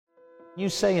You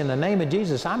say, in the name of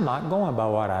Jesus, I'm not going by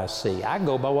what I see. I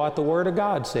go by what the Word of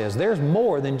God says. There's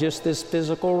more than just this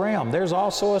physical realm. There's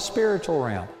also a spiritual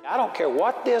realm. I don't care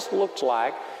what this looks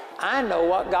like. I know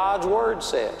what God's Word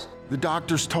says. The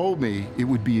doctors told me it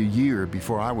would be a year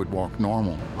before I would walk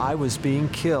normal. I was being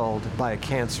killed by a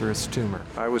cancerous tumor.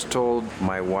 I was told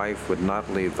my wife would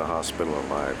not leave the hospital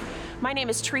alive. My name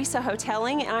is Teresa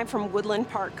Hotelling, and I'm from Woodland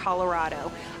Park,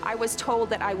 Colorado. I was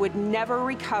told that I would never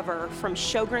recover from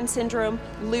Sjogren's syndrome,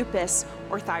 lupus,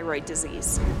 or thyroid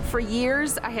disease. For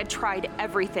years, I had tried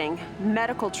everything: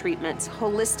 medical treatments,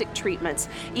 holistic treatments,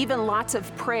 even lots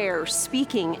of prayer,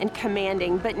 speaking, and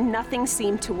commanding, but nothing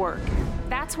seemed to work.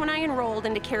 That's when I enrolled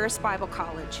into Charis Bible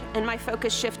College, and my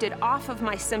focus shifted off of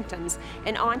my symptoms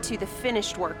and onto the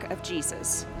finished work of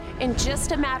Jesus. In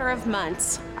just a matter of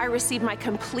months, I received my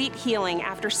complete healing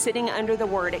after sitting under the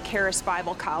Word at Charis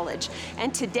Bible College.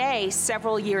 And today,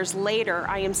 several years later,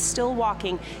 I am still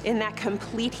walking in that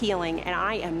complete healing, and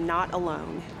I am not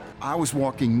alone. I was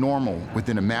walking normal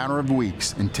within a matter of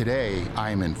weeks, and today I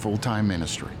am in full-time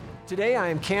ministry. Today I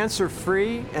am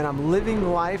cancer-free and I'm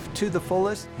living life to the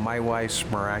fullest. My wife's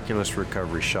miraculous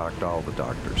recovery shocked all the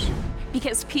doctors.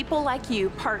 Because people like you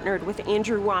partnered with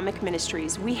Andrew Womack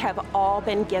Ministries, we have all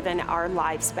been given our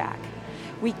lives back.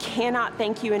 We cannot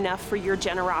thank you enough for your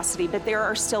generosity, but there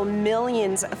are still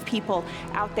millions of people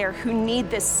out there who need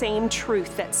this same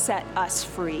truth that set us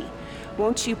free.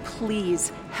 Won't you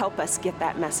please help us get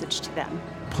that message to them?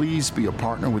 Please be a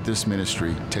partner with this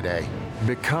ministry today.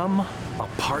 Become a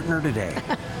partner today.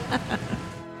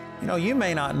 You know, you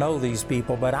may not know these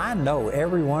people, but I know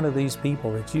every one of these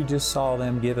people that you just saw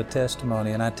them give a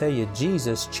testimony. And I tell you,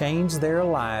 Jesus changed their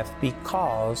life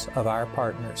because of our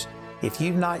partners. If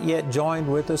you've not yet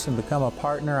joined with us and become a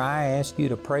partner, I ask you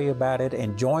to pray about it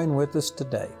and join with us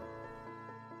today.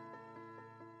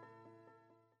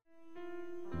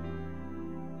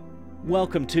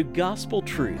 Welcome to Gospel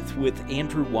Truth with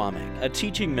Andrew Womack, a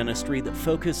teaching ministry that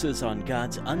focuses on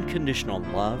God's unconditional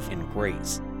love and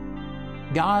grace.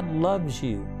 God loves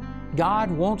you.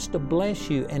 God wants to bless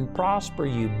you and prosper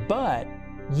you, but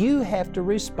you have to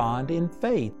respond in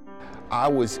faith. I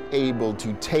was able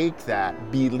to take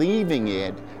that, believing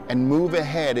it, and move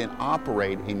ahead and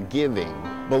operate in giving,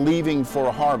 believing for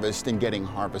a harvest and getting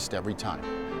harvest every time.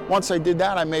 Once I did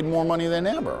that, I made more money than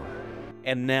ever.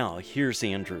 And now, here's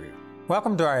Andrew.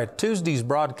 Welcome to our Tuesday's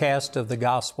broadcast of the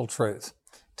Gospel Truth.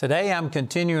 Today I'm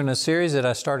continuing a series that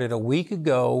I started a week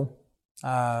ago,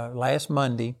 last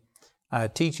Monday,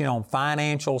 teaching on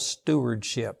financial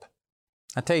stewardship.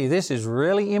 I tell you, this is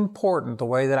really important, the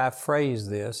way that I phrase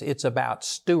this. It's about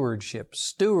stewardship.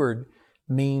 Steward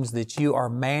means that you are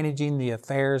managing the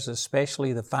affairs,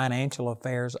 especially the financial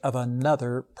affairs of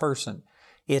another person.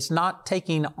 It's not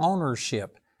taking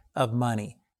ownership of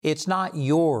money. It's not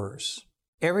yours.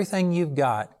 Everything you've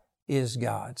got is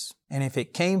God's. And if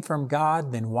it came from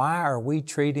God, then why are we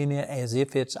treating it as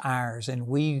if it's ours and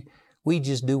we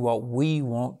just do what we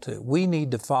want to? We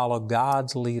need to follow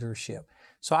God's leadership.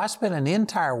 So I spent an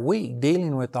entire week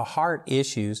dealing with the heart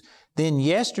issues. Then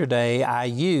yesterday I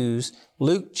used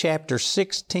Luke chapter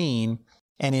 16,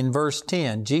 and in verse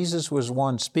 10, Jesus was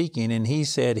one speaking, and he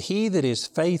said, "He that is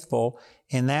faithful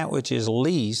in that which is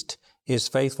least is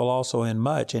faithful also in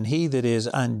much, and he that is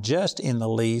unjust in the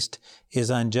least is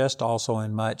unjust also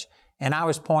in much." And I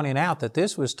was pointing out that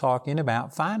this was talking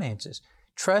about finances.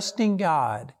 Trusting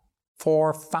God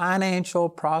for financial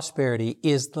prosperity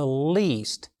is the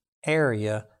least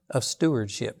area of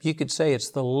stewardship. You could say it's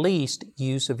the least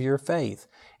use of your faith.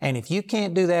 And if you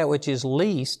can't do that which is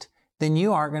least, then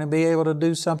you aren't going to be able to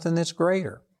do something that's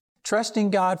greater. Trusting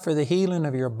God for the healing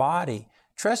of your body,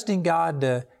 trusting God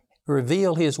to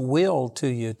reveal His will to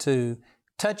you, to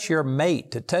touch your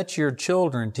mate, to touch your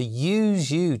children, to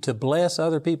use you to bless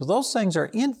other people. Those things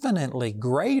are infinitely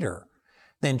greater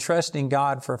than trusting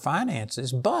God for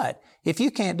finances. But if you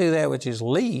can't do that which is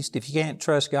least, if you can't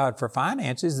trust God for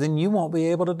finances, then you won't be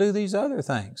able to do these other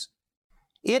things.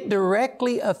 It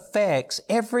directly affects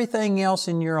everything else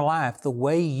in your life, the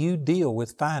way you deal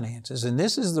with finances. And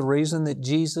this is the reason that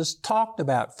Jesus talked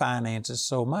about finances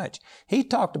so much. He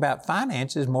talked about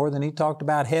finances more than He talked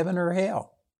about heaven or hell.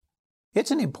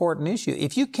 It's an important issue.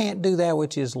 If you can't do that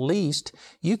which is least,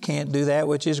 you can't do that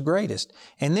which is greatest.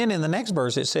 And then in the next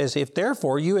verse it says, "If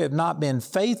therefore you have not been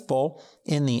faithful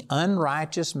in the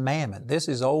unrighteous mammon." This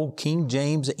is old King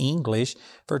James English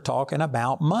for talking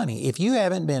about money. If you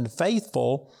haven't been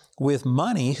faithful with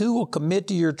money, who will commit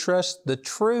to your trust the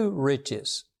true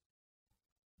riches?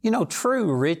 You know,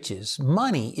 true riches,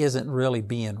 money isn't really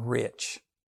being rich.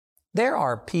 There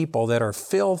are people that are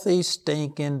filthy,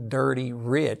 stinking, dirty,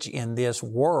 rich in this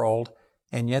world,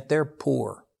 and yet they're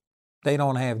poor. They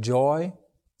don't have joy.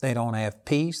 They don't have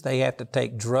peace. They have to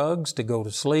take drugs to go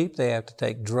to sleep. They have to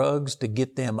take drugs to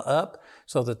get them up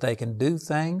so that they can do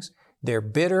things. They're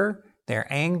bitter. They're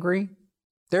angry.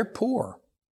 They're poor.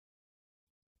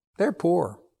 They're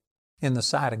poor in the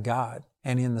sight of God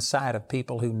and in the sight of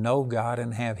people who know God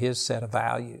and have His set of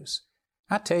values.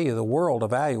 I tell you, the world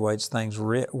evaluates things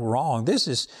wrong. This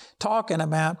is talking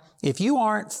about if you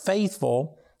aren't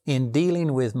faithful in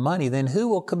dealing with money, then who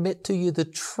will commit to you the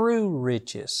true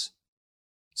riches,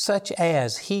 such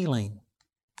as healing?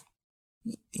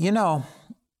 You know,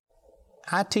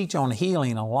 I teach on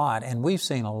healing a lot, and we've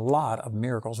seen a lot of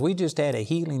miracles. We just had a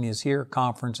Healing is Here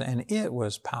conference, and it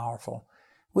was powerful.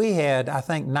 We had, I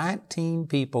think, 19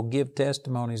 people give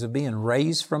testimonies of being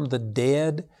raised from the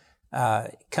dead,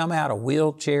 come out of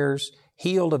wheelchairs,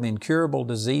 healed of incurable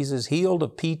diseases, healed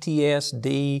of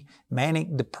PTSD,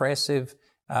 manic depressive,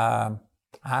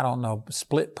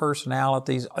 split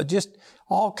personalities, just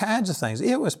all kinds of things.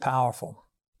 It was powerful.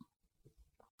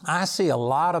 I see a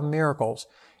lot of miracles.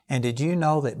 And did you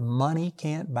know that money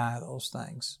can't buy those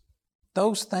things?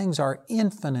 Those things are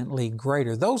infinitely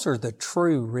greater. Those are the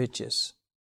true riches.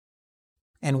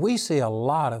 And we see a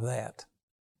lot of that.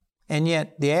 And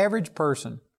yet the average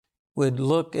person would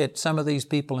look at some of these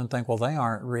people and think, well, they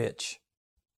aren't rich.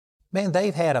 Man,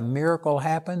 they've had a miracle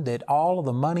happen that all of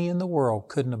the money in the world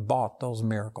couldn't have bought those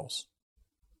miracles.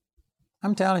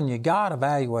 I'm telling you, God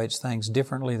evaluates things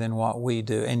differently than what we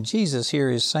do. And Jesus here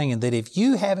is saying that if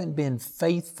you haven't been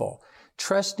faithful,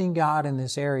 trusting God in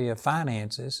this area of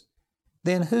finances,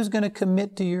 then who's going to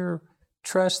commit to your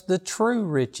trust the true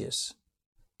riches?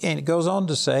 And it goes on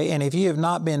to say, and if you have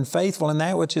not been faithful in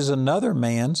that which is another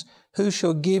man's, who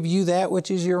shall give you that which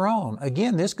is your own?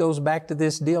 Again, this goes back to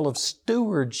this deal of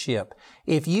stewardship.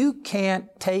 If you can't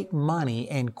take money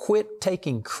and quit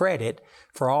taking credit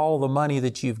for all the money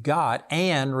that you've got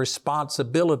and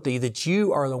responsibility that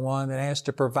you are the one that has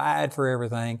to provide for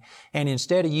everything, and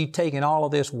instead of you taking all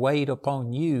of this weight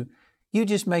upon you, you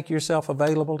just make yourself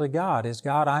available to God. As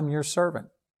God, I'm your servant.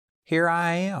 Here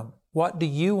I am. What do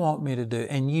you want me to do?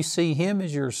 And you see Him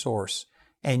as your source.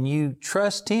 And you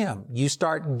trust Him. You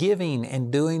start giving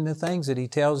and doing the things that He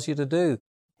tells you to do.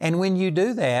 And when you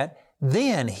do that,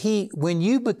 then when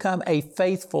you become a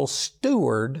faithful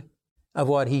steward of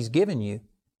what He's given you,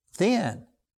 then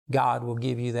God will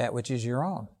give you that which is your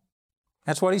own.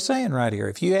 That's what He's saying right here.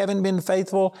 If you haven't been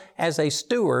faithful as a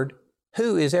steward,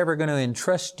 who is ever going to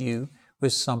entrust you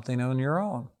with something on your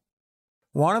own?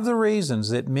 One of the reasons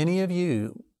that many of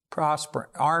you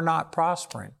are not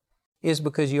prospering is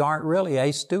because you aren't really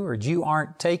a steward. You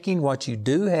aren't taking what you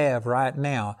do have right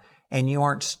now and you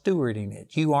aren't stewarding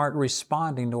it. You aren't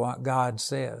responding to what God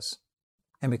says.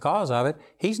 And because of it,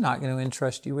 He's not going to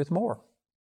entrust you with more.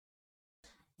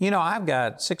 You know, I've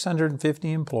got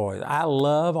 650 employees. I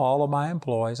love all of my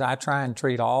employees. I try and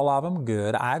treat all of them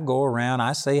good. I go around,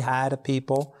 I say hi to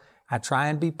people. I try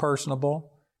and be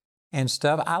personable and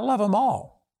stuff. I love them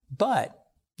all. But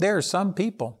there are some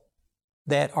people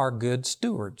that are good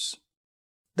stewards.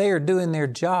 They are doing their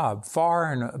job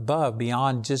far and above,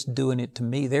 beyond just doing it to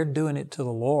me. They're doing it to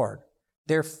the Lord.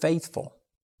 They're faithful.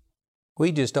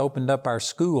 We just opened up our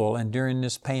school, and during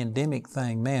this pandemic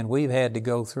thing, man, we've had to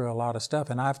go through a lot of stuff.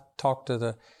 And I've talked to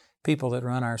the people that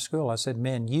run our school. I said,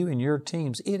 man, you and your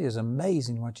teams, it is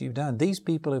amazing what you've done. These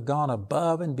people have gone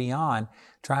above and beyond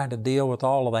trying to deal with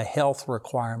all of the health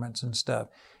requirements and stuff.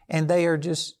 And they are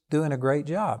just doing a great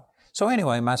job. So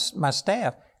anyway, my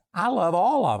staff, I love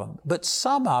all of them, but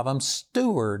some of them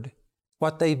steward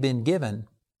what they've been given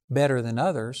better than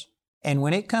others. And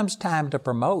when it comes time to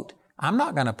promote, I'm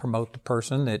not going to promote the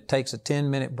person that takes a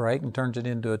 10-minute break and turns it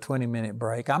into a 20-minute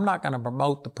break. I'm not going to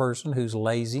promote the person who's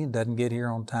lazy and doesn't get here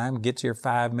on time, gets here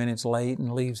 5 minutes late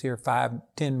and leaves here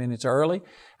 10 minutes early.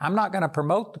 I'm not going to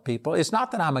promote the people. It's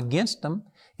not that I'm against them.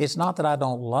 It's not that I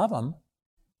don't love them,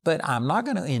 but I'm not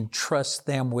going to entrust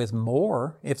them with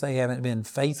more if they haven't been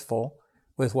faithful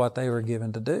with what they were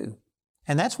given to do.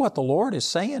 And that's what the Lord is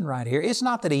saying right here. It's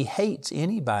not that He hates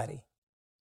anybody.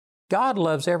 God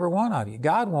loves every one of you.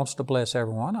 God wants to bless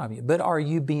every one of you. But are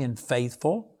you being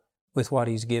faithful with what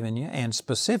He's given you? And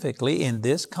specifically in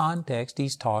this context,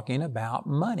 He's talking about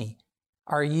money.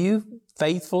 Are you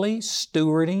faithfully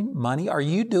stewarding money? Are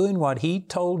you doing what He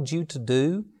told you to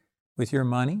do with your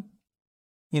money?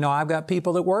 You know, I've got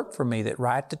people that work for me, that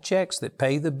write the checks, that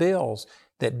pay the bills,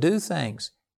 that do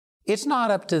things. It's not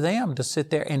up to them to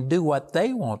sit there and do what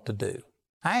they want to do.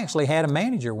 I actually had a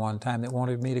manager one time that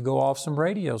wanted me to go off some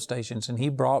radio stations, and he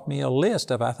brought me a list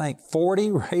of, I think,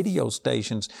 40 radio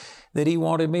stations that he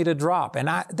wanted me to drop. And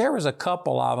there was a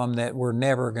couple of them that were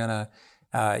never going to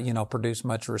produce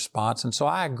much response. And so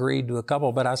I agreed to a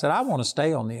couple, but I said, I want to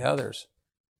stay on the others.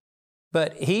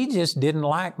 But he just didn't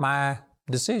like my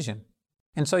decision.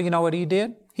 And so you know what he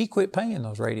did? He quit paying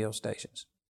those radio stations.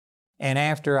 And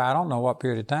after, I don't know what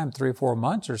period of time, 3 or 4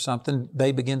 months or something,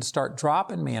 they began to start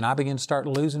dropping me, and I began to start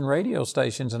losing radio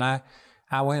stations. And I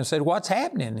went and said, what's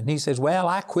happening? And he says, well,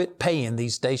 I quit paying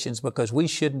these stations because we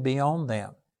shouldn't be on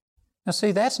them. Now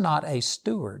see, that's not a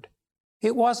steward.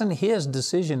 It wasn't his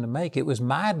decision to make. It was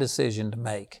my decision to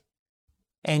make.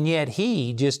 And yet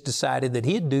he just decided that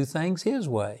he'd do things his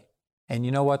way. And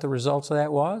you know what the results of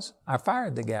that was? I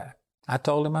fired the guy. I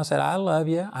told him, I said, I love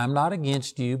you. I'm not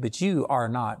against you, but you are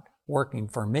not working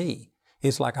for me.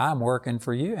 It's like I'm working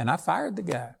for you. And I fired the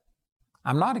guy.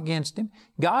 I'm not against him.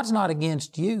 God's not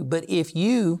against you. But if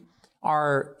you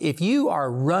are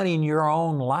running your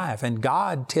own life and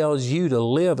God tells you to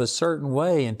live a certain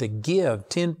way and to give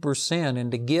 10%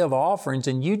 and to give offerings,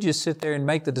 and you just sit there and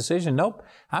make the decision, nope,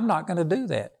 I'm not going to do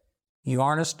that. You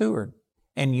aren't a steward,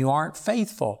 and you aren't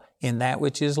faithful in that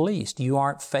which is least. You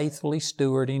aren't faithfully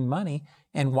stewarding money.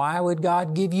 And why would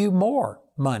God give you more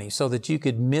money? So that you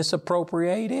could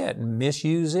misappropriate it and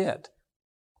misuse it.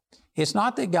 It's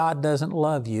not that God doesn't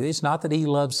love you. It's not that He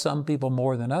loves some people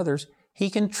more than others. He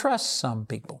can trust some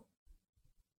people.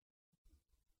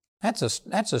 That's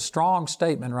a strong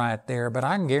statement right there, but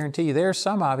I can guarantee you there's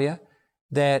some of you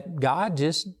that God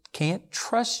just can't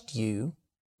trust you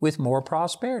with more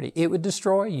prosperity. It would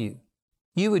destroy you.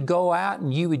 You would go out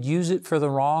and you would use it for the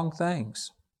wrong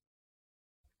things.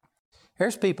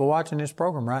 There's people watching this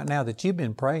program right now that you've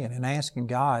been praying and asking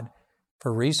God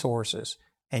for resources,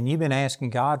 and you've been asking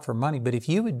God for money. But if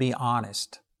you would be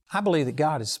honest, I believe that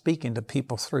God is speaking to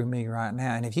people through me right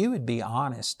now. And if you would be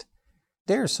honest,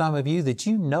 there are some of you that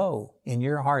you know in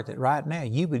your heart that right now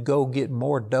you would go get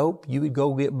more dope, you would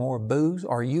go get more booze,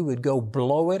 or you would go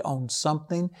blow it on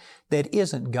something that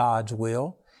isn't God's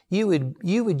will. You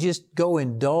would just go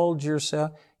indulge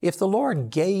yourself. If the Lord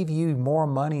gave you more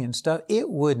money and stuff, it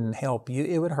wouldn't help you.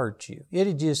 It would hurt you.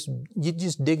 You'd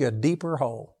just dig a deeper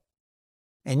hole.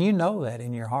 And you know that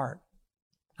in your heart.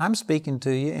 I'm speaking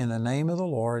to you in the name of the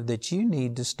Lord that you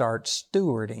need to start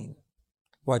stewarding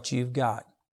what you've got.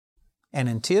 And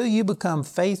until you become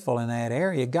faithful in that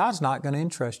area, God's not going to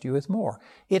entrust you with more.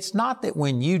 It's not that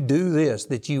when you do this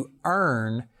that you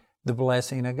earn the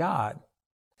blessing of God.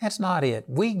 That's not it.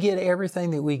 We get everything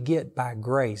that we get by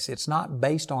grace. It's not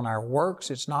based on our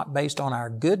works. It's not based on our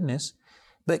goodness.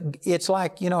 But it's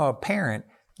like, a parent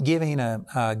giving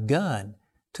a gun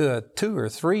to a 2 or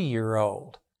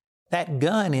 3-year-old. That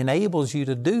gun enables you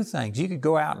to do things. You could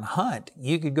go out and hunt.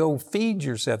 You could go feed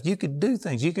yourself. You could do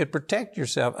things. You could protect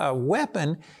yourself. A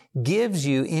weapon gives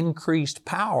you increased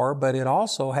power, but it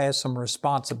also has some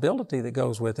responsibility that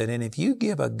goes with it. And if you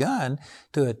give a gun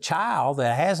to a child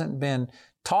that hasn't been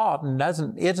taught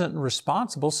and isn't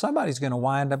responsible, somebody's going to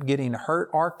wind up getting hurt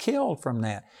or killed from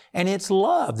that. And it's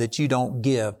love that you don't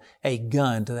give a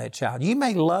gun to that child. You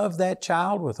may love that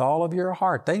child with all of your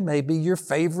heart. They may be your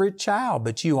favorite child,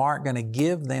 but you aren't going to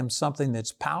give them something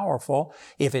that's powerful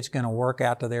if it's going to work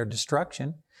out to their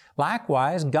destruction.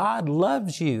 Likewise, God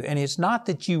loves you, and it's not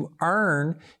that you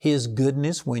earn His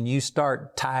goodness when you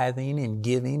start tithing and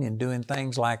giving and doing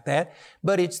things like that,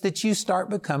 but it's that you start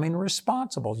becoming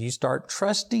responsible. You start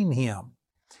trusting Him.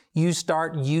 You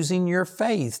start using your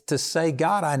faith to say,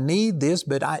 God, I need this,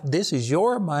 but this is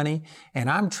your money, and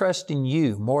I'm trusting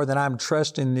you more than I'm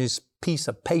trusting this piece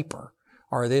of paper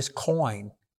or this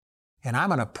coin. And I'm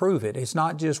going to prove it. It's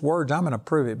not just words. I'm going to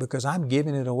prove it because I'm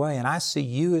giving it away. And I see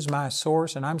you as my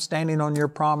source. And I'm standing on your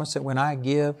promise that when I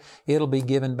give, it'll be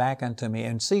given back unto me.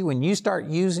 And see, when you start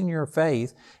using your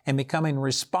faith and becoming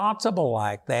responsible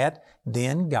like that,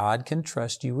 then God can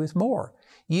trust you with more.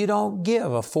 You don't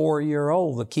give a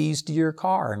 4-year-old the keys to your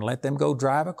car and let them go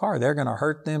drive a car. They're going to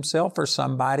hurt themselves or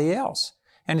somebody else.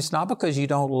 And it's not because you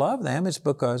don't love them. It's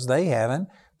because they haven't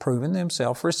proven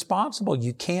themselves responsible.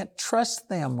 You can't trust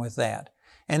them with that.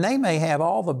 And they may have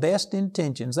all the best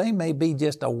intentions. They may be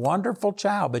just a wonderful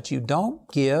child, but you don't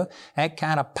give that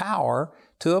kind of power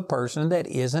to a person that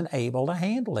isn't able to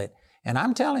handle it. And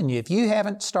I'm telling you, if you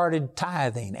haven't started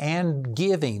tithing and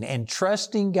giving and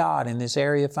trusting God in this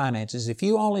area of finances, if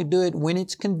you only do it when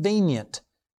it's convenient,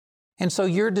 and so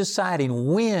you're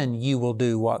deciding when you will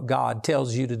do what God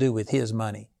tells you to do with His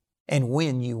money and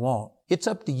when you won't. It's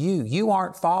up to you. You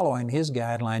aren't following His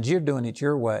guidelines. You're doing it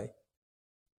your way.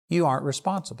 You aren't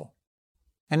responsible.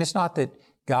 And it's not that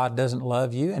God doesn't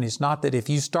love you, and it's not that if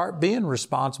you start being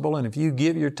responsible and if you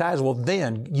give your tithes, well,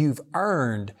 then you've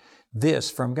earned this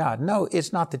from God. No,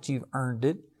 it's not that you've earned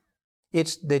it.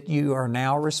 It's that you are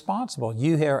now responsible.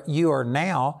 You are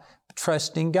now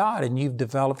trusting God and you've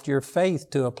developed your faith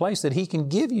to a place that He can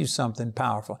give you something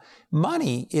powerful.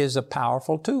 Money is a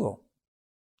powerful tool.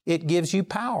 It gives you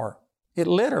power. It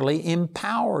literally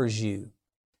empowers you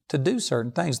to do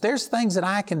certain things. There's things that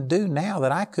I can do now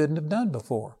that I couldn't have done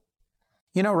before.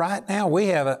 You know, right now we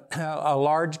have a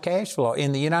large cash flow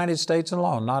in the United States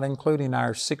alone, not including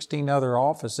our 16 other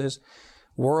offices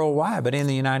worldwide, but in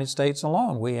the United States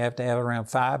alone, we have to have around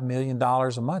 $5 million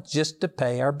a month just to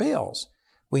pay our bills.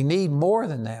 We need more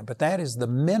than that, but that is the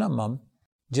minimum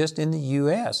just in the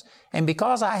U.S. And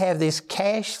because I have this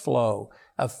cash flow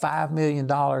of $5 million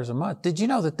a month, did you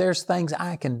know that there's things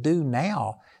I can do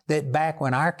now that back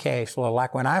when our cash flow,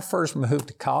 like when I first moved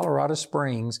to Colorado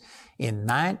Springs in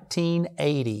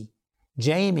 1980,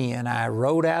 Jamie and I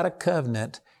wrote out a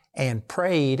covenant and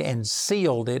prayed and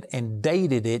sealed it and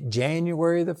dated it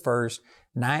January the 1st,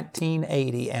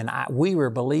 1980, and we were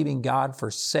believing God for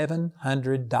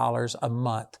 $700 a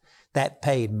month. That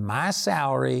paid my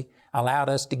salary, allowed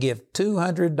us to give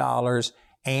 $200,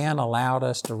 and allowed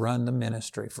us to run the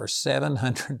ministry for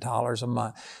 $700 a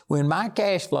month. When my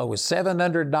cash flow was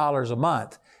 $700 a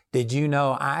month, did you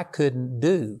know I couldn't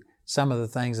do some of the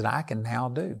things that I can now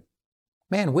do?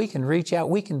 Man, we can reach out,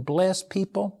 we can bless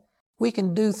people, we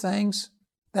can do things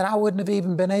that I wouldn't have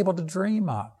even been able to dream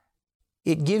of.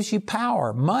 It gives you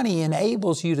power. Money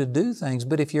enables you to do things,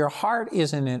 but if your heart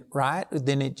isn't right,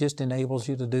 then it just enables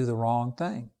you to do the wrong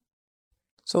thing.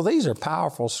 So these are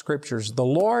powerful scriptures. The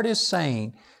Lord is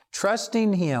saying,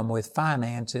 trusting Him with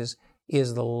finances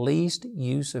is the least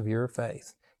use of your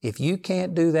faith. If you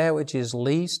can't do that which is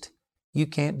least, you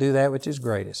can't do that which is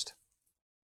greatest.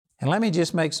 And let me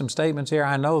just make some statements here.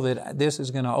 I know that this is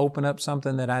going to open up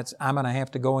something that I'm going to have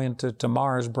to go into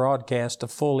tomorrow's broadcast to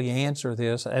fully answer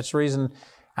this. That's the reason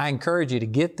I encourage you to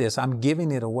get this. I'm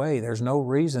giving it away. There's no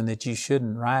reason that you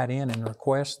shouldn't write in and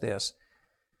request this.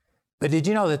 But did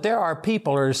you know that there are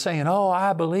people who are saying, oh,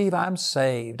 I believe I'm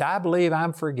saved. I believe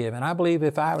I'm forgiven. I believe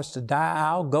if I was to die,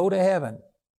 I'll go to heaven.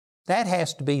 That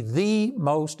has to be the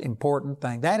most important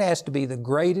thing. That has to be the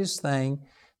greatest thing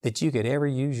that you could ever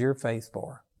use your faith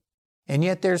for. And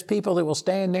yet there's people that will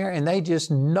stand there and they just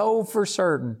know for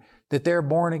certain that they're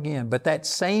born again. But that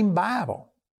same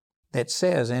Bible that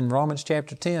says in Romans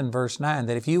chapter 10, verse 9,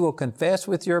 that if you will confess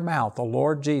with your mouth the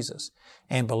Lord Jesus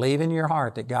and believe in your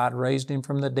heart that God raised Him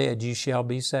from the dead, you shall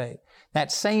be saved.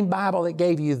 That same Bible that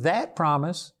gave you that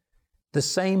promise, the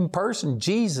same person,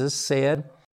 Jesus, said,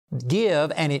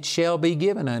 give and it shall be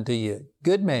given unto you.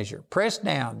 Good measure, pressed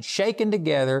down, shaken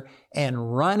together,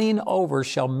 and running over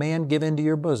shall men give into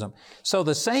your bosom. So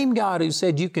the same God who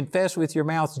said you confess with your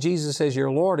mouth Jesus as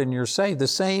your Lord and you're saved, the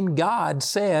same God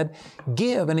said,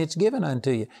 give and it's given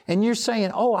unto you. And you're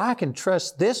saying, oh, I can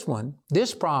trust this one,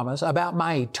 this promise about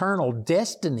my eternal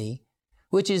destiny,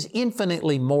 which is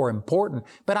infinitely more important,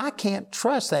 but I can't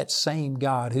trust that same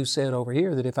God who said over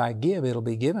here that if I give, it'll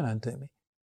be given unto me.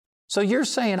 So you're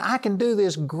saying I can do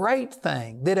this great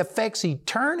thing that affects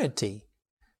eternity,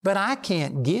 but I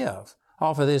can't give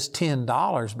off of this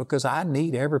 $10 because I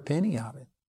need every penny of it.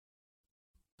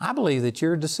 I believe that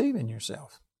you're deceiving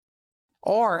yourself.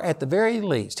 Or at the very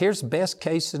least, here's the best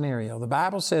case scenario. The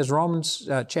Bible says, Romans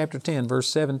chapter 10, verse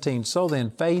 17, so then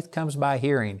faith comes by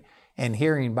hearing, and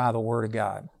hearing by the Word of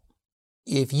God.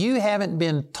 If you haven't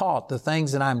been taught the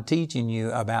things that I'm teaching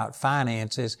you about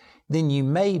finances, then you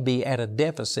may be at a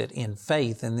deficit in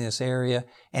faith in this area,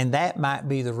 and that might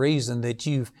be the reason that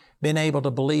you've been able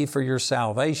to believe for your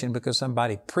salvation because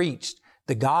somebody preached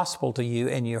the gospel to you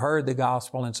and you heard the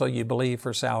gospel and so you believe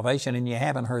for salvation and you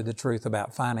haven't heard the truth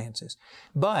about finances.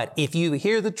 But if you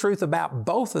hear the truth about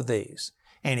both of these,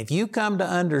 and if you come to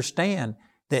understand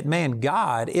that, man,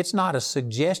 God, it's not a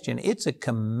suggestion, it's a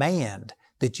command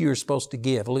that you're supposed to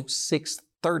give. Luke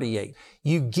 6:38.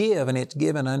 You give and it's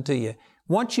given unto you.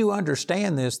 Once you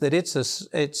understand this, that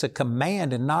it's a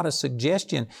command and not a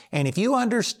suggestion, and if you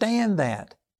understand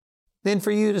that, then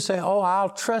for you to say, oh, I'll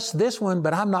trust this one,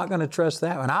 but I'm not going to trust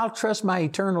that one. I'll trust my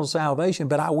eternal salvation,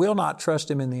 but I will not trust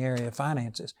Him in the area of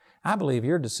finances. I believe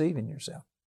you're deceiving yourself.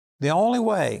 The only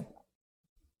way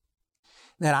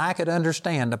that I could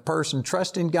understand a person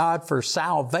trusting God for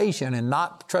salvation and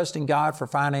not trusting God for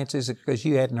finances is because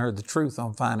you hadn't heard the truth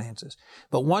on finances.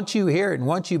 But once you hear it and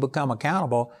once you become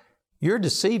accountable, you're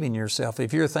deceiving yourself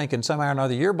if you're thinking somehow or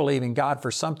another you're believing God for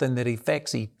something that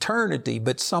affects eternity,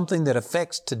 but something that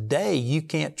affects today, you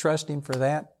can't trust Him for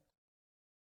that.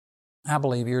 I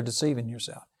believe you're deceiving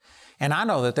yourself. And I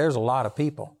know that there's a lot of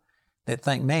people that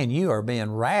think, man, you are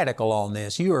being radical on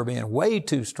this. You are being way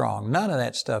too strong. None of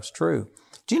that stuff's true.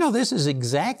 Do you know this is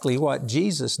exactly what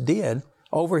Jesus did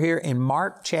over here in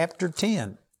Mark chapter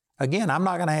 10? Again, I'm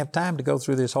not going to have time to go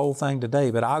through this whole thing today,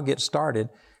 but I'll get started.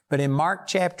 But in Mark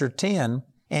chapter 10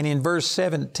 and in verse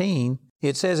 17,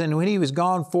 it says, "And when he was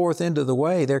gone forth into the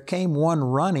way, there came one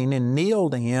running and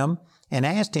kneeled to him and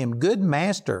asked him, 'Good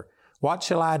master, what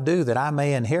shall I do that I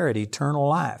may inherit eternal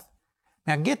life?'"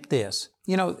 Now get this.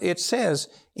 You know, it says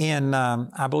in,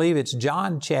 I believe it's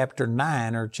John chapter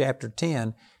 9 or chapter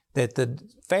 10, that the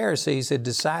Pharisees had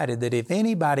decided that if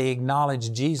anybody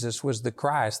acknowledged Jesus was the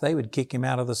Christ, they would kick him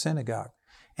out of the synagogue.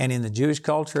 And in the Jewish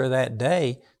culture of that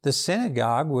day, the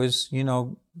synagogue was,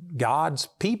 God's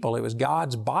people. It was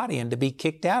God's body, and to be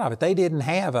kicked out of it. They didn't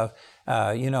have a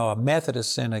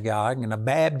Methodist synagogue and a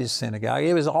Baptist synagogue.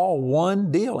 It was all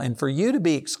one deal. And for you to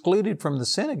be excluded from the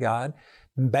synagogue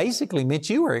basically meant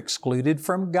you were excluded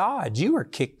from God. You were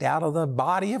kicked out of the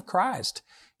body of Christ,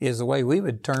 is the way we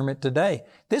would term it today.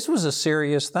 This was a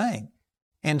serious thing.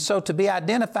 And so to be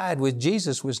identified with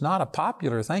Jesus was not a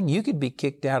popular thing. You could be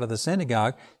kicked out of the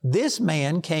synagogue. This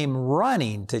man came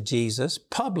running to Jesus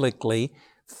publicly,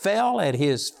 fell at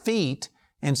his feet,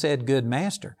 and said, "Good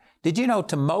master." Did you know,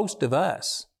 to most of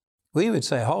us, we would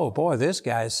say, "Oh boy, this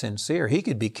guy is sincere. He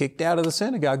could be kicked out of the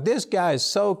synagogue. This guy is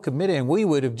so committed," and we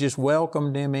would have just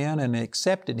welcomed him in and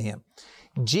accepted him.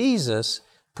 Jesus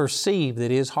perceived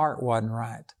that his heart wasn't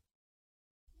right.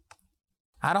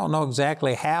 I don't know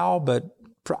exactly how, but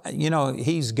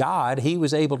He's God. He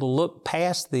was able to look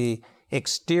past the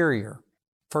exterior.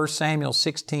 1 Samuel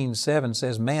 16:7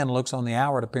 says, "Man looks on the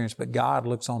outward appearance, but God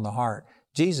looks on the heart."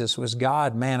 Jesus was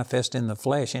God manifest in the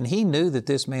flesh, and He knew that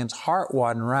this man's heart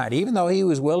wasn't right. Even though he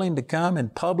was willing to come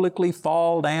and publicly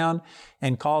fall down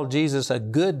and call Jesus a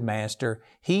good master,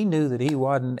 He knew that he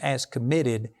wasn't as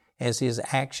committed as his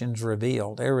actions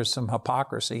revealed. There was some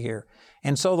hypocrisy here.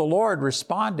 And so the Lord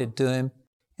responded to him,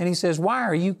 and He says, "Why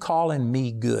are you calling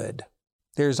me good?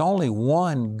 There's only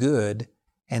one good,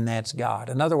 and that's God."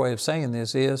 Another way of saying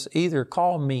this is, either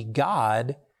call me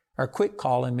God or quit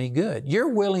calling me good.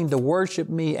 You're willing to worship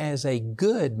me as a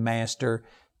good master,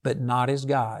 but not as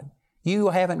God. You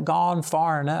haven't gone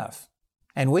far enough.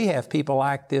 And we have people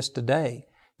like this today,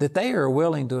 that they are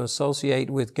willing to associate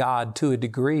with God to a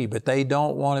degree, but they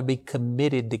don't want to be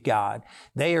committed to God.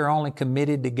 They are only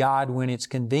committed to God when it's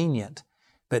convenient.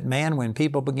 But man, when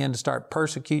people begin to start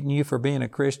persecuting you for being a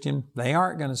Christian, they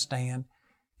aren't going to stand.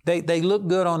 They look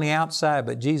good on the outside,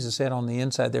 but Jesus said on the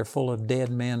inside they're full of dead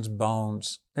men's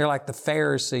bones. They're like the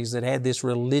Pharisees that had this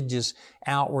religious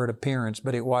outward appearance,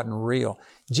 but it wasn't real.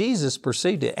 Jesus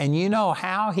perceived it. And you know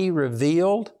how He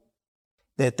revealed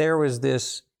that there was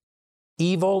this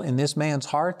evil in this man's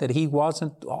heart, that he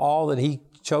wasn't all that he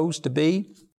chose to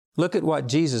be? Look at what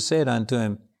Jesus said unto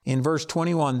him. In verse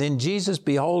 21, "Then Jesus,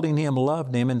 beholding him,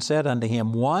 loved him, and said unto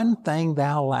him, One thing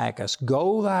thou lackest.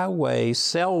 Go thy way,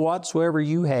 sell whatsoever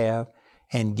you have,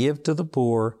 and give to the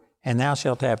poor, and thou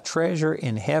shalt have treasure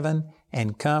in heaven,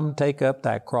 and come take up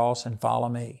thy cross and follow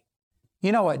me."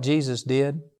 You know what Jesus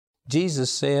did?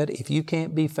 Jesus said, if you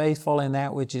can't be faithful in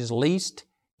that which is least,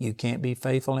 you can't be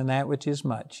faithful in that which is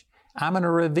much. I'm going to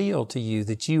reveal to you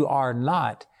that you are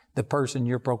not the person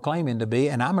you're proclaiming to be,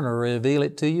 and I'm going to reveal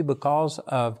it to you because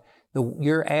of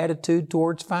your attitude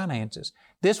towards finances.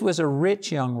 This was a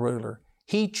rich young ruler.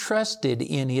 He trusted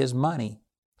in his money.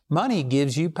 Money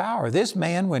gives you power. This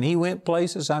man, when he went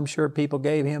places, I'm sure people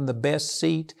gave him the best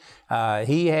seat.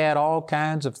 He had all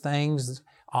kinds of things,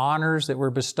 honors that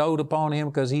were bestowed upon him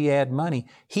because he had money.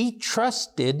 He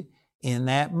trusted in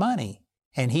that money.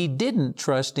 And he didn't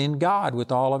trust in God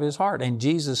with all of his heart. And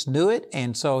Jesus knew it,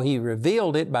 and so He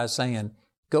revealed it by saying,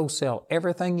 "Go sell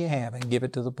everything you have and give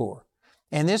it to the poor."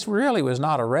 And this really was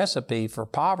not a recipe for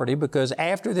poverty, because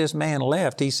after this man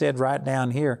left, He said right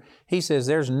down here, He says,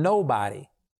 "There's nobody,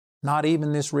 not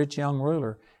even this rich young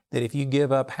ruler, that if you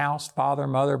give up house, father,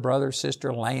 mother, brother,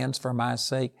 sister, lands for my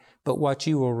sake, but what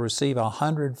you will receive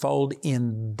 100-fold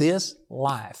in this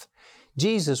life."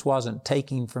 Jesus wasn't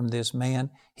taking from this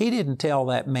man. He didn't tell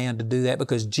that man to do that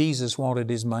because Jesus wanted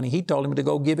his money. He told him to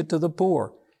go give it to the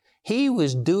poor. He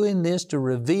was doing this to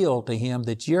reveal to him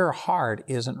that your heart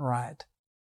isn't right.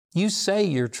 You say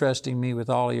you're trusting me with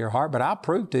all of your heart, but I'll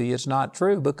prove to you it's not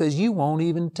true, because you won't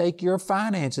even take your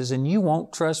finances, and you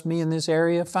won't trust me in this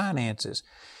area of finances.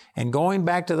 And going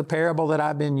back to the parable that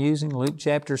I've been using, Luke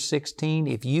chapter 16,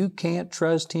 if you can't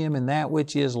trust Him in that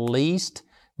which is least,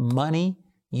 money,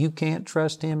 you can't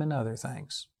trust Him in other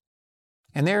things.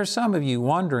 And there are some of you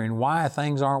wondering why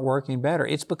things aren't working better.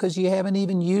 It's because you haven't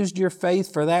even used your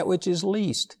faith for that which is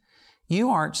least. You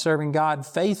aren't serving God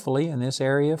faithfully in this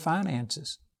area of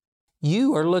finances.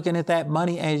 You are looking at that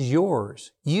money as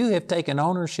yours. You have taken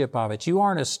ownership of it. You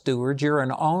aren't a steward, you're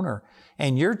an owner,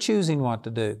 and you're choosing what to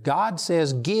do. God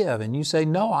says give, and you say,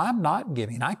 no, I'm not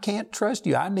giving. I can't trust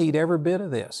you. I need every bit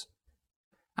of this.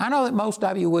 I know that most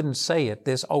of you wouldn't say it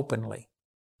this openly,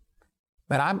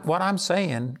 but what I'm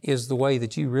saying is the way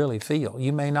that you really feel.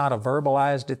 You may not have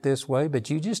verbalized it this way, but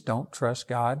you just don't trust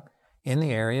God in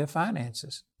the area of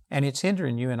finances, and it's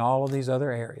hindering you in all of these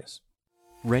other areas.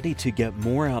 Ready to get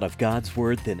more out of God's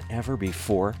Word than ever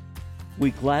before?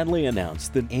 We gladly announce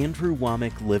the Andrew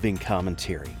Womack Living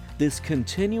Commentary. This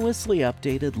continuously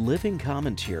updated living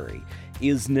commentary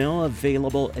is now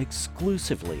available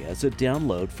exclusively as a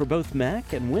download for both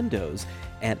Mac and Windows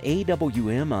at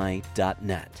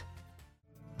awmi.net.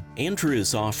 Andrew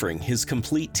is offering his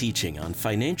complete teaching on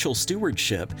financial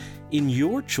stewardship in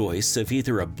your choice of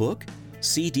either a book,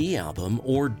 CD album,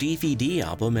 or DVD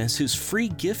album as his free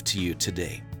gift to you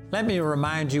today. Let me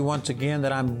remind you once again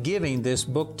that I'm giving this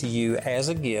book to you as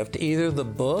a gift, either the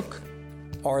book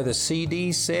or the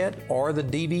CD set or the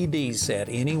DVD set.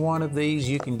 Any one of these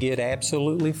you can get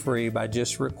absolutely free by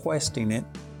just requesting it.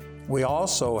 We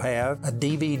also have a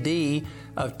DVD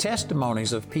of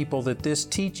testimonies of people that this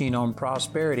teaching on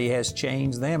prosperity has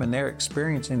changed them and they're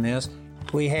experiencing this.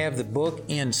 We have the book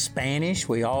in Spanish.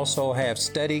 We also have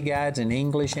study guides in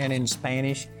English and in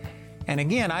Spanish. And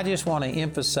again, I just want to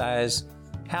emphasize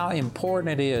how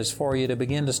important it is for you to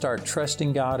begin to start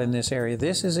trusting God in this area.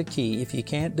 This is a key. If you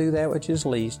can't do that which is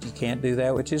least, you can't do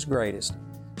that which is greatest.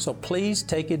 So please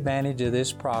take advantage of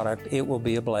this product. It will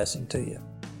be a blessing to you.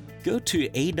 Go to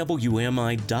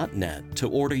awmi.net to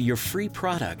order your free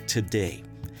product today.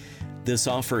 This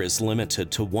offer is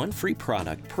limited to one free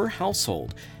product per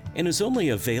household and is only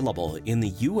available in the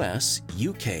US,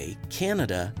 UK,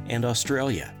 Canada, and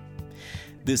Australia.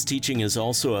 This teaching is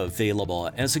also available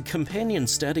as a companion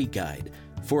study guide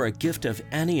for a gift of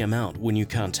any amount when you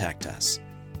contact us.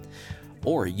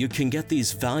 Or you can get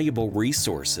these valuable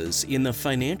resources in the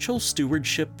Financial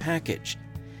Stewardship Package.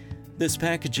 This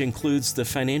package includes the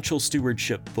Financial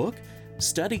Stewardship book,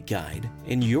 study guide,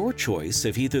 and your choice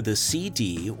of either the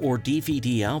CD or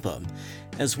DVD album,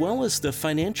 as well as the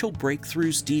Financial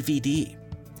Breakthroughs DVD.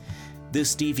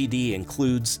 This DVD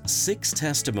includes 6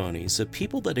 testimonies of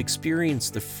people that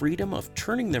experienced the freedom of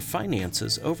turning their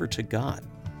finances over to God.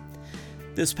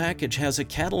 This package has a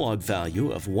catalog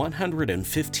value of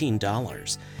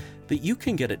 $115, but you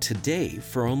can get it today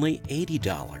for only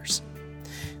 $80.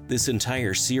 This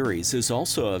entire series is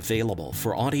also available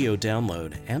for audio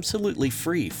download absolutely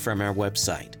free from our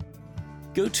website.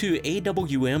 Go to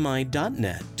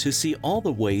awmi.net to see all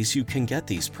the ways you can get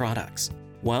these products.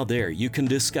 While there, you can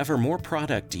discover more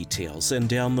product details and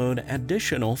download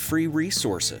additional free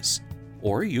resources.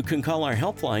 Or you can call our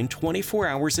helpline 24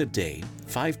 hours a day,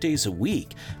 5 days a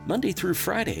week, Monday through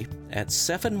Friday at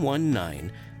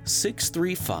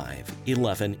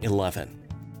 719-635-1111.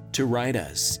 To write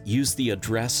us, use the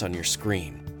address on your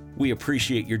screen. We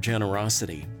appreciate your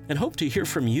generosity and hope to hear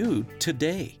from you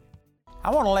today.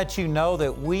 I want to let you know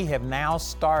that we have now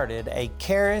started a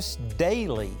Charis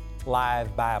Daily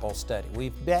live Bible study.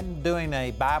 We've been doing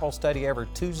a Bible study every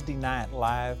Tuesday night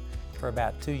live for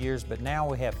about 2 years, but now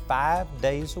we have 5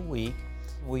 days a week.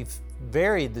 We've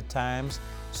varied the times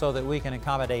so that we can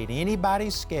accommodate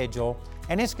anybody's schedule,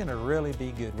 and it's going to really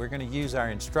be good. We're going to use our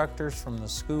instructors from the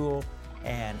school,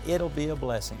 and it'll be a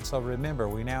blessing. So remember,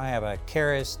 we now have a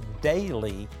Charis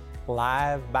Daily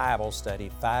live Bible study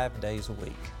 5 days a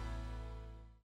week.